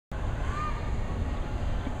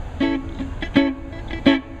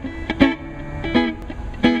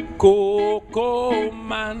Cocoa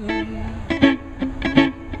man,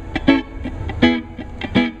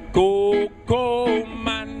 cocoa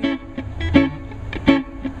man,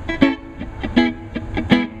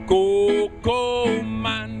 cocoa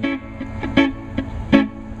man,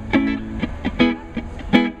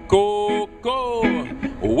 cocoa.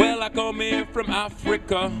 Well, I come here from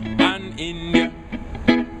Africa and India,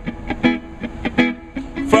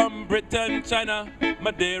 from Britain, China,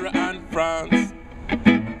 Madeira and France.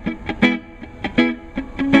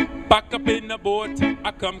 Back up in the boat,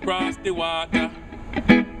 I come across the water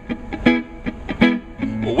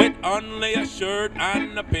with only a shirt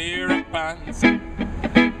and a pair of pants.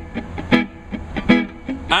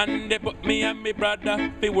 And they put me and my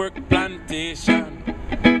brother to work plantation,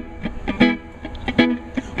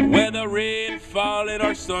 whether rain falling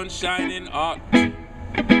or sun shining hot.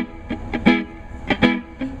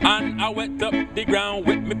 And I wet up the ground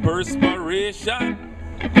with my perspiration.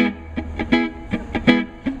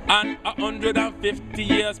 And 150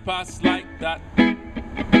 years passed like that.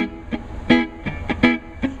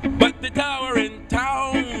 But the tower in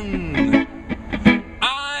town,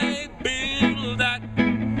 I build that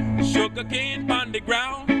sugar cane on the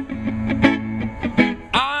ground.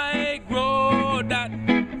 I grow that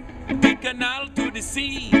the canal to the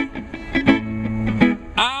sea.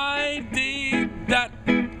 I did that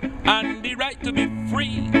and the right to be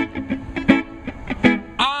free.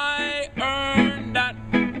 I earned that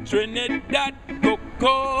Trinidad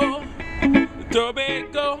cocoa,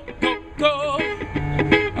 Tobago cocoa,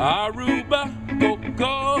 Aruba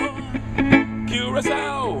cocoa,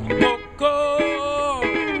 Curacao cocoa,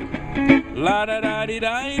 la da da di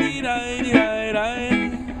da di da di da da,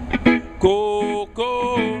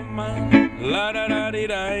 cocoa man, la da da di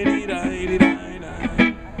da di da di da da,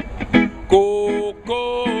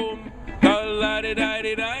 cocoa, la da da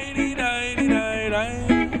di da di da di da da,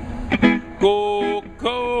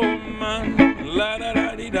 cocoa man, la da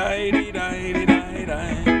da di da di da di da da,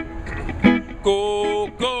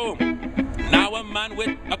 cocoa. Now a man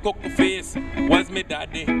with a cocoa face was me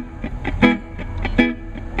daddy,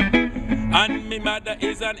 and me mother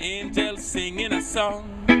is an angel singing a song.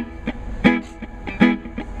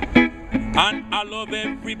 And I love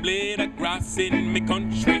every blade of grass in me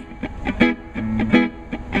country.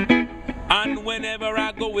 And whenever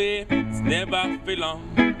I go away, it's never for long.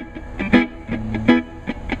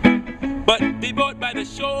 But the boat by the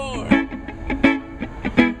shore,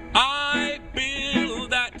 I build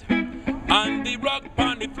that, and the rug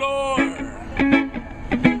on the floor,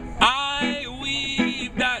 I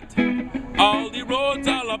weave that, all the roads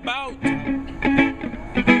all about.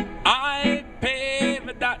 I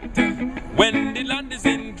pave that when the land is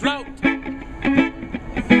in drought.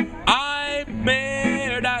 I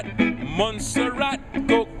bear that Montserrat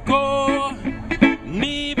cocoa,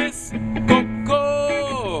 Nevis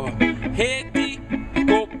cocoa, Haiti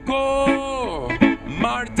cocoa,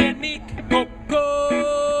 Martinique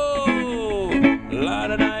cocoa, la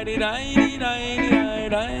da da di da di da di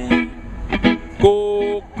da,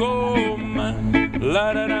 cocoa man,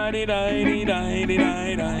 la da da di da di da di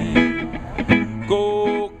da,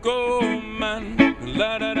 cocoa man,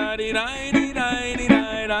 la da da di da di da di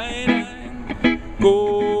da,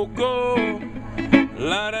 cocoa,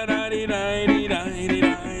 la da da di da di da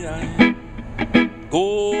da,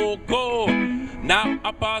 cocoa. Now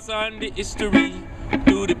I pass on the history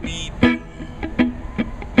to the people,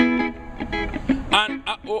 and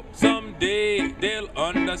I hope someday they'll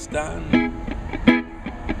understand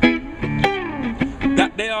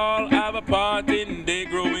that they all have a part in their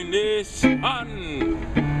growing nation,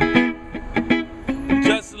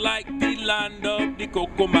 just like the land of the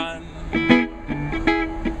cocoa man.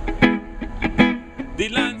 The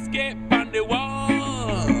landscape on the wall,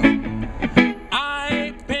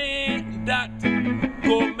 I paint that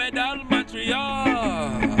gold medal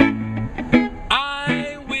Montreal.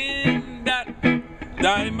 I win that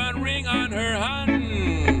diamond ring on her hand.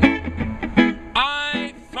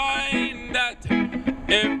 I find that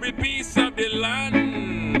every piece of the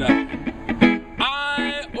land.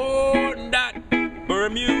 I own that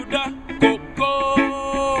Bermuda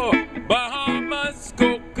cocoa, Bahamas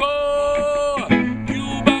cocoa,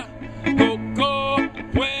 Cuba cocoa,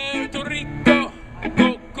 Puerto Rico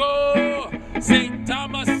cocoa, St.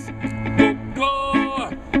 Thomas cocoa,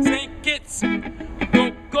 St. Kitts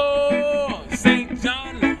cocoa, St.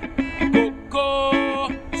 John cocoa.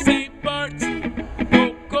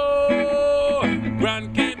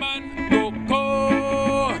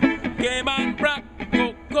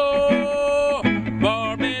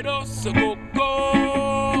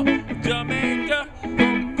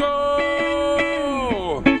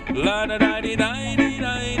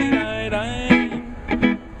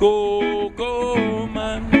 Cocoa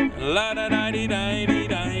man, la da da di da di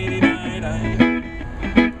da di da da.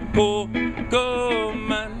 Cocoa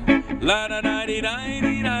man, la da da di da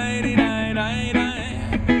di da di.